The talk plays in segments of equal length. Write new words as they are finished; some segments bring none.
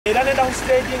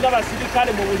staging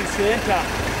abasirikale mu buli center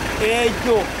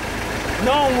ejo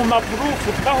no nguma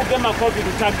proof bakugema COVID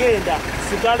utagenda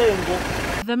sigalengo.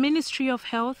 The Ministry of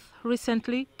Health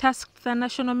recently tasked the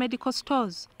national medical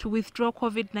stores to withdraw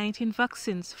COVID-19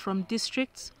 vaccines from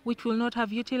districts which will not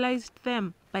have utilized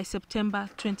them by September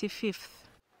 25th.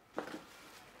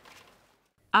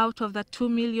 Out of the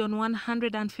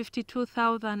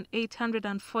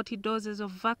 2,152,840 doses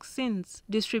of vaccines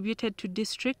distributed to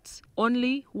districts,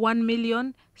 only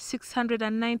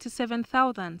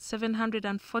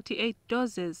 1,697,748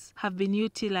 doses have been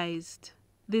utilized.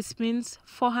 This means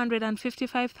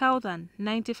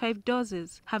 455,095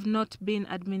 doses have not been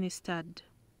administered.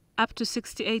 Up to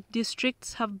 68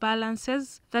 districts have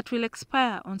balances that will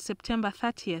expire on September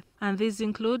 30th, and these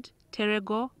include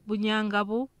Terego,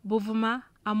 Bunyangabu, Buvuma,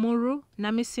 Amuru,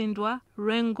 Namisindwa,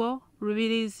 Rengo,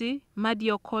 Rubirizi,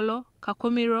 Madiokolo,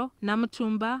 Kakumiro,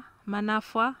 Namutumba,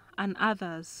 Manafwa, and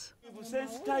others.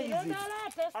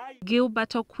 Gilbert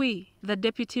Okwi, the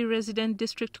Deputy Resident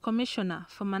District Commissioner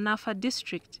for Manafa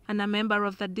District and a member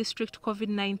of the District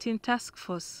COVID-19 Task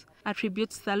Force,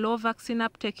 attributes the low vaccine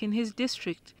uptake in his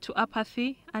district to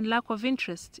apathy and lack of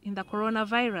interest in the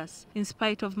coronavirus in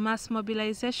spite of mass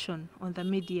mobilization on the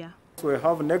media. We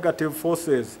have negative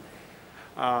forces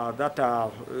that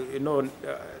are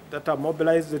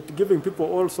mobilized, giving people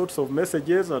all sorts of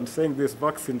messages and saying these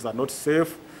vaccines are not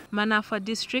safe. Manafa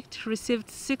District received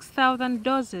 6,000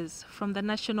 doses from the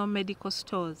national medical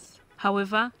stores.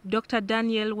 However, Dr.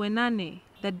 Daniel Wenane,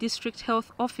 the district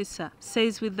health officer,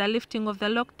 says with the lifting of the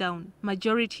lockdown,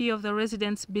 majority of the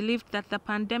residents believed that the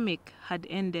pandemic had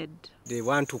ended. They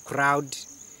want to crowd.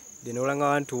 They no longer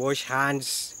want to wash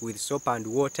hands with soap and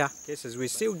water. Cases, we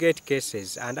still get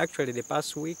cases, and actually the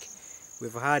past week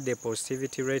we've had a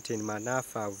positivity rate in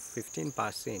Manafa of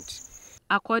 15%.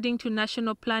 According to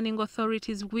National Planning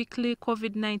Authority's weekly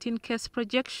COVID-19 case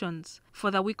projections, for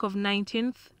the week of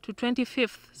 19th to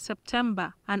 25th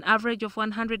September, an average of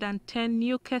 110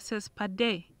 new cases per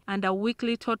day and a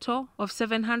weekly total of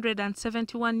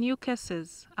 771 new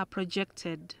cases are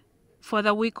projected. For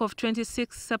the week of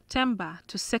 26th September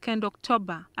to 2nd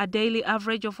October, a daily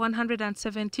average of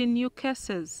 117 new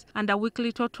cases and a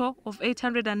weekly total of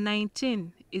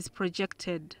 819 is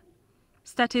projected.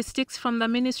 Statistics from the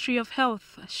Ministry of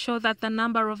Health show that the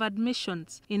number of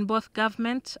admissions in both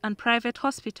government and private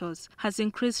hospitals has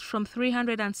increased from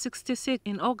 366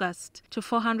 in August to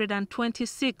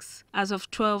 426 as of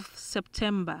 12th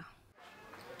September.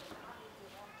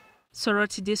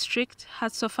 Soroti District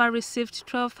has so far received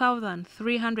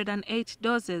 12,308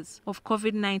 doses of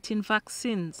COVID-19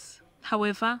 vaccines.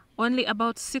 However, only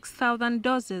about 6,000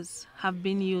 doses have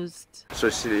been used. So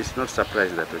it's not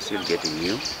surprising that we're still getting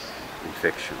new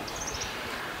infections.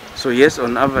 So yes,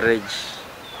 on average,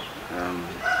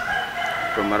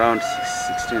 from around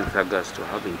 16th August to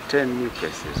having 10 new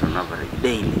cases on average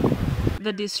daily.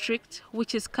 The district,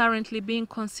 which is currently being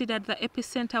considered the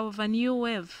epicenter of a new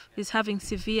wave, is having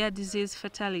severe disease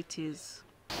fatalities.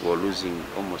 We're losing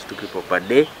almost 2 people per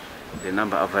day. The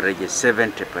number averages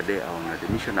 70 per day on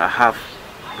admission, a half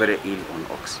very ill on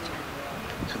oxygen.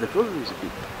 So the problem is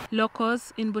big.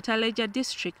 Locals in Butaleja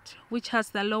district, which has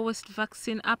the lowest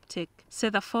vaccine uptake, say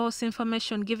the false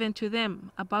information given to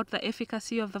them about the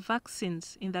efficacy of the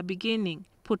vaccines in the beginning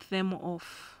put them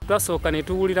off. Twasooka ne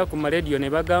tuwulira ku radio ne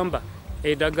bagamba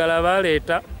eddagala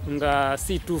baleeta nga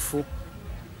si tuufu.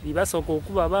 Libasooka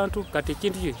okuba abantu kati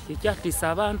ekintu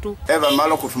kyatiisa abantu.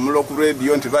 Bamala okutumula ku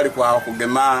radio nti bali kwa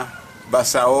kugema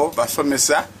basawo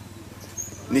basomesa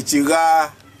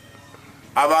nikinga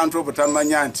abantu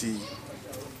obutamanya nti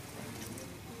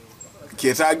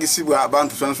kyetaagisibwa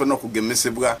abantu sonasona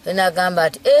okugemesebwa. Nagamba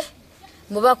ati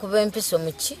muba kuba empiso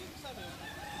muki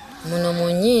muno mu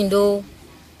nnyindo.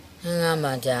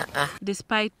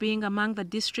 Despite being among the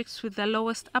districts with the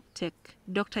lowest uptake,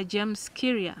 Dr. James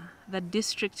Kiria, the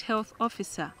district health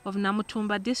officer of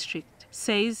Namutumba district,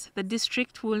 says the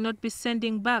district will not be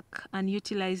sending back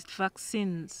unutilized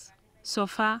vaccines. So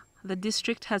far, the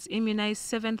district has immunized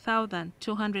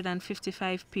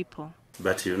 7,255 people.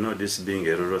 But you know, this being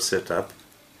a rural setup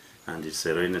and it's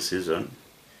a rainy season,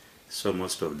 so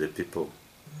most of the people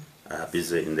are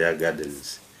busy in their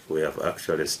gardens. We have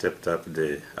actually stepped up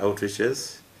the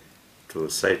outreaches to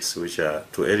sites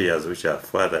to areas which are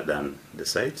further than the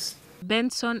sites.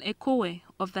 Benson Ekwe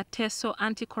of the Teso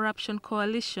Anti-Corruption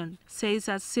Coalition says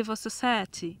as civil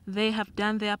society, they have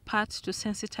done their part to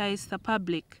sensitize the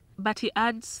public. But he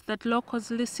adds that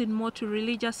locals listen more to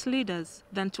religious leaders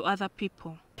than to other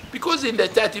people. Because in the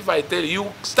church, if I tell you,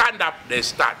 stand up, they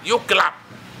stand. You clap,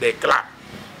 they clap.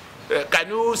 Can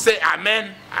you say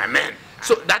amen? Amen.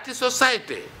 So that is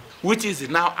society. which is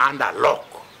now under lock,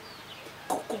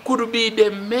 could be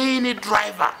the main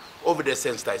driver of the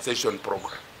sensitization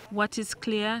program. What is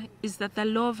clear is that the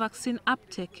low vaccine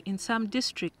uptake in some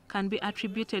districts can be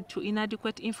attributed to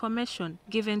inadequate information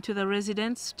given to the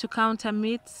residents to counter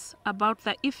myths about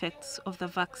the effects of the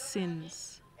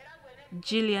vaccines.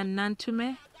 Gillian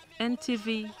Nantume,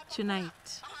 NTV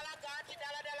Tonight.